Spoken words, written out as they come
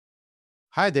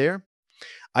Hi there,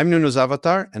 I'm Nuno's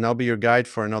avatar and I'll be your guide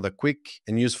for another quick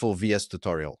and useful VS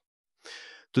tutorial.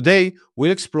 Today,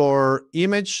 we'll explore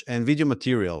image and video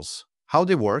materials, how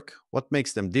they work, what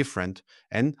makes them different,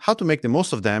 and how to make the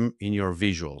most of them in your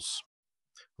visuals.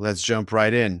 Let's jump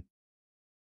right in.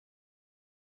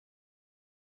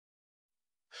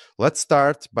 Let's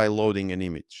start by loading an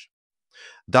image.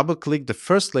 Double-click the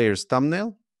first layer's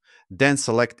thumbnail, then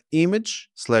select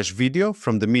Image/Video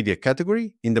from the Media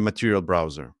category in the Material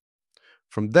browser.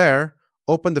 From there,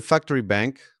 open the factory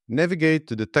bank, navigate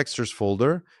to the Textures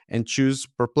folder, and choose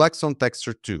Perplex on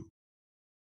Texture 2.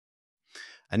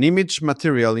 An image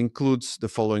material includes the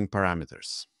following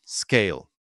parameters: scale,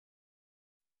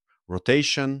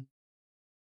 rotation,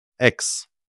 X,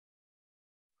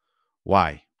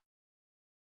 Y,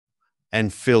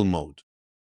 and fill mode.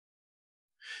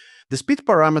 The speed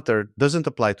parameter doesn't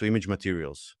apply to image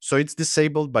materials, so it's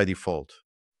disabled by default.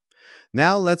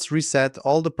 Now let's reset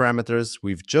all the parameters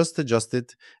we've just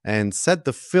adjusted and set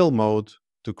the fill mode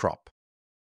to crop.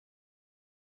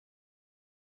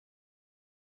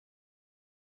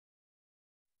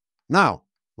 Now,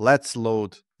 let's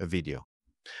load a video.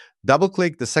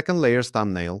 Double-click the second layer's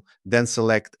thumbnail, then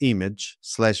select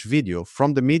Image/Video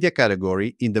from the Media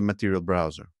category in the Material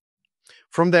browser.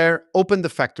 From there, open the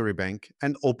factory bank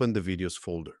and open the Videos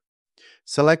folder.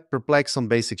 Select Perplex on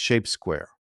Basic Shape Square.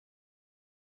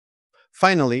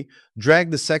 Finally,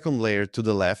 drag the second layer to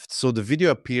the left so the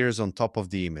video appears on top of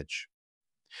the image.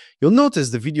 You'll notice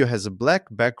the video has a black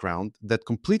background that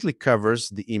completely covers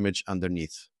the image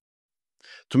underneath.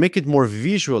 To make it more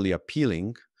visually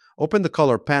appealing, open the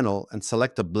color panel and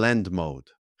select a blend mode.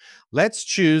 Let's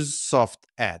choose Soft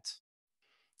Add.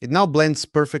 It now blends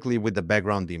perfectly with the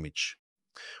background image.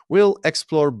 We'll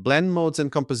explore blend modes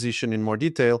and composition in more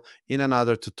detail in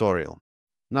another tutorial.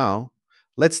 Now,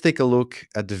 let's take a look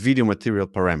at the video material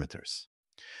parameters.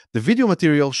 The video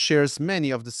material shares many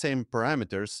of the same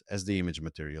parameters as the image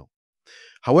material.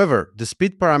 However, the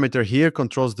speed parameter here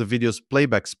controls the video's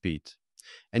playback speed.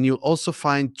 And you'll also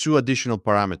find two additional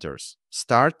parameters,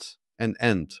 start and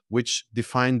end, which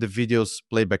define the video's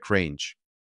playback range.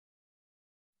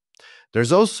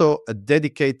 There's also a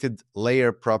dedicated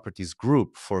layer properties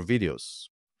group for videos.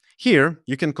 Here,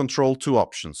 you can control two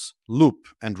options, loop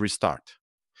and restart.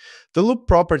 The loop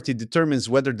property determines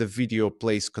whether the video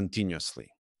plays continuously.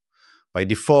 By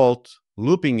default,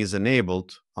 looping is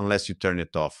enabled unless you turn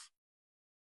it off.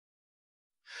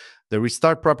 The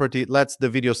restart property lets the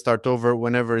video start over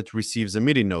whenever it receives a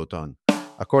MIDI note on,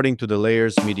 according to the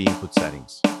layer's MIDI input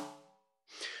settings.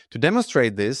 To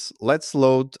demonstrate this, let's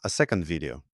load a second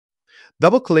video.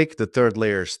 Double-click the third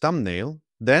layer's thumbnail,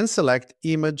 then select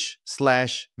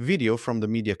Image/Video from the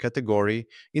Media category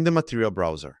in the Material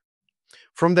browser.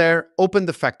 From there, open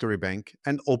the factory bank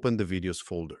and open the Videos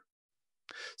folder.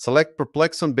 Select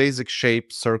Perplex on Basic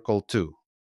Shape Circle 2.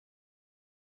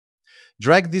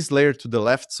 Drag this layer to the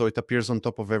left so it appears on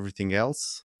top of everything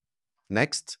else.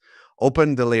 Next,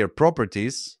 open the layer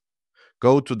properties,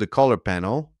 go to the color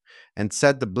panel, and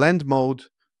set the blend mode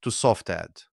to Soft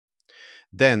Add.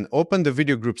 Then open the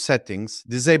video group settings,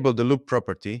 disable the loop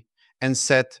property, and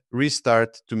set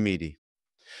Restart to MIDI.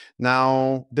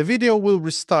 Now, the video will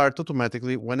restart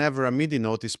automatically whenever a MIDI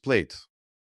note is played.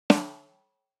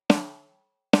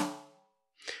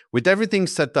 With everything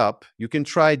set up, you can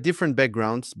try different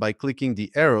backgrounds by clicking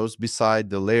the arrows beside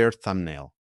the layer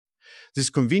thumbnail. This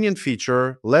convenient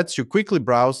feature lets you quickly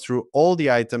browse through all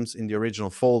the items in the original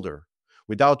folder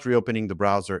without reopening the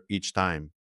browser each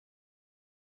time.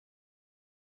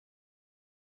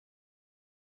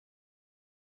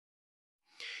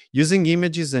 Using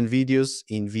images and videos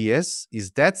in VS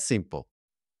is that simple.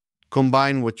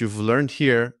 Combine what you've learned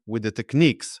here with the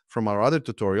techniques from our other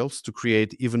tutorials to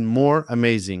create even more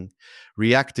amazing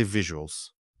reactive visuals.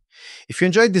 If you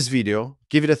enjoyed this video,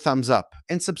 give it a thumbs up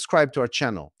and subscribe to our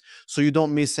channel so you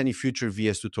don't miss any future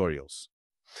VS tutorials.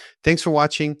 Thanks for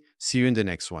watching. See you in the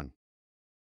next one.